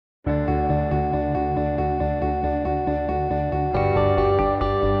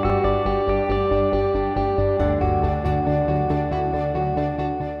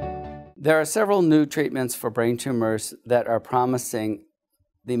There are several new treatments for brain tumors that are promising,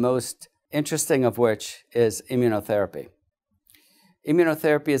 the most interesting of which is immunotherapy.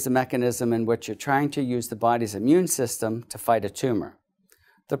 Immunotherapy is a mechanism in which you're trying to use the body's immune system to fight a tumor.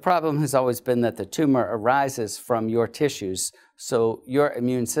 The problem has always been that the tumor arises from your tissues, so your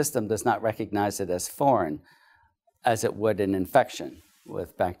immune system does not recognize it as foreign, as it would an infection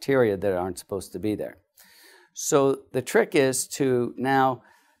with bacteria that aren't supposed to be there. So the trick is to now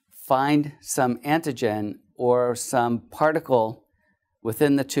find some antigen or some particle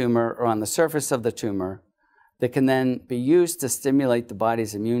within the tumor or on the surface of the tumor that can then be used to stimulate the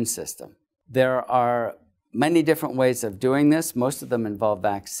body's immune system. There are many different ways of doing this. Most of them involve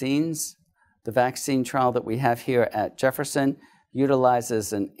vaccines. The vaccine trial that we have here at Jefferson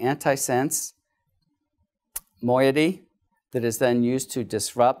utilizes an antisense moiety that is then used to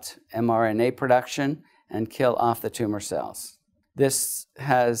disrupt mRNA production and kill off the tumor cells. This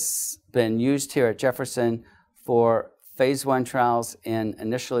has been used here at Jefferson for phase 1 trials in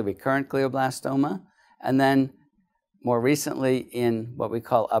initially recurrent glioblastoma, and then more recently in what we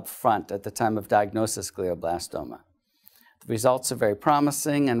call upfront at the time of diagnosis glioblastoma. The results are very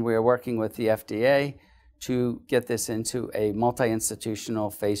promising, and we are working with the FDA to get this into a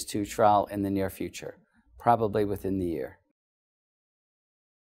multi-institutional phase 2 trial in the near future, probably within the year.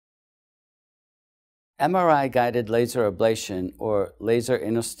 MRI-guided laser ablation, or laser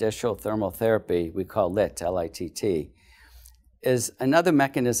interstitial thermal therapy, we call LITT, L-I-T-T, is another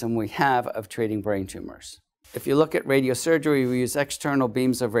mechanism we have of treating brain tumors. If you look at radiosurgery, we use external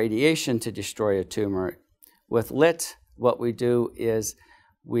beams of radiation to destroy a tumor. With LITT, what we do is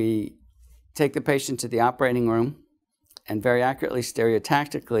we take the patient to the operating room and very accurately,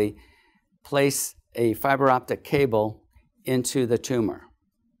 stereotactically, place a fiber optic cable into the tumor.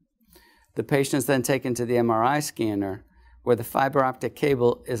 The patient is then taken to the MRI scanner, where the fiber optic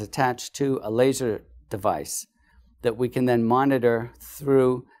cable is attached to a laser device that we can then monitor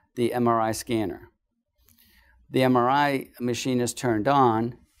through the MRI scanner. The MRI machine is turned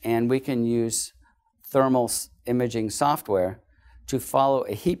on, and we can use thermal imaging software to follow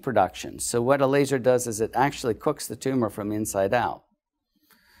a heat production. So what a laser does is it actually cooks the tumor from inside out.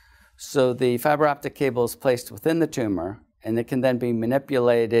 So the fiber optic cable is placed within the tumor, and it can then be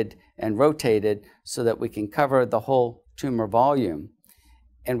manipulated and rotated so that we can cover the whole tumor volume.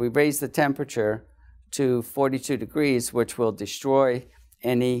 And we raise the temperature to 42 degrees, which will destroy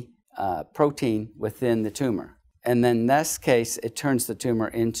any protein within the tumor. And then in this case, it turns the tumor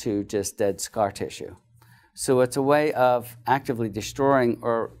into just dead scar tissue. So it's a way of actively destroying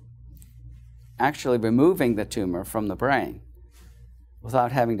or actually removing the tumor from the brain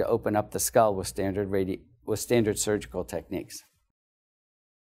without having to open up the skull with standard surgical techniques.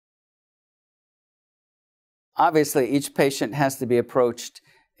 Obviously, each patient has to be approached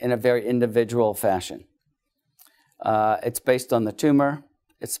in a very individual fashion. It's based on the tumor,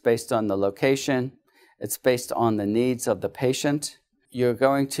 it's based on the location, it's based on the needs of the patient. You're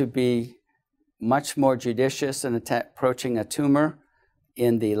going to be much more judicious in approaching a tumor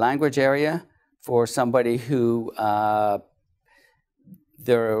in the language area for somebody who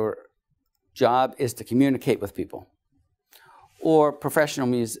their job is to communicate with people. Or professional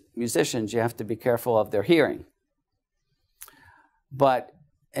musicians, you have to be careful of their hearing. But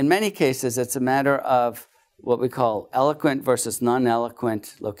in many cases, it's a matter of what we call eloquent versus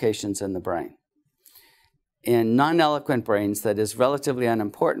non-eloquent locations in the brain. In non-eloquent brains, that is relatively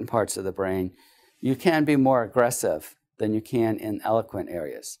unimportant parts of the brain, you can be more aggressive than you can in eloquent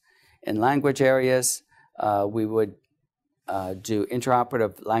areas. In language areas, we would do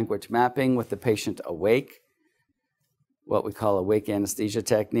intraoperative language mapping with the patient awake, what we call awake anesthesia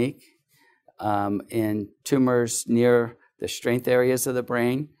technique. In tumors near the strength areas of the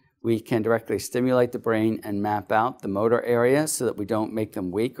brain, we can directly stimulate the brain and map out the motor area so that we don't make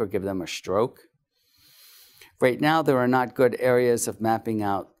them weak or give them a stroke. Right now, there are not good areas of mapping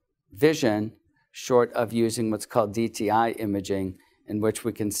out vision, short of using what's called DTI imaging, in which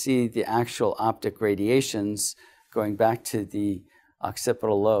we can see the actual optic radiations going back to the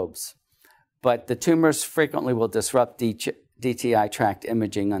occipital lobes. But the tumors frequently will disrupt DTI tract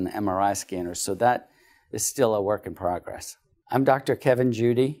imaging on the MRI scanner, so that is still a work in progress. I'm Dr. Kevin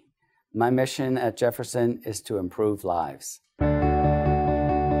Judy. My mission at Jefferson is to improve lives.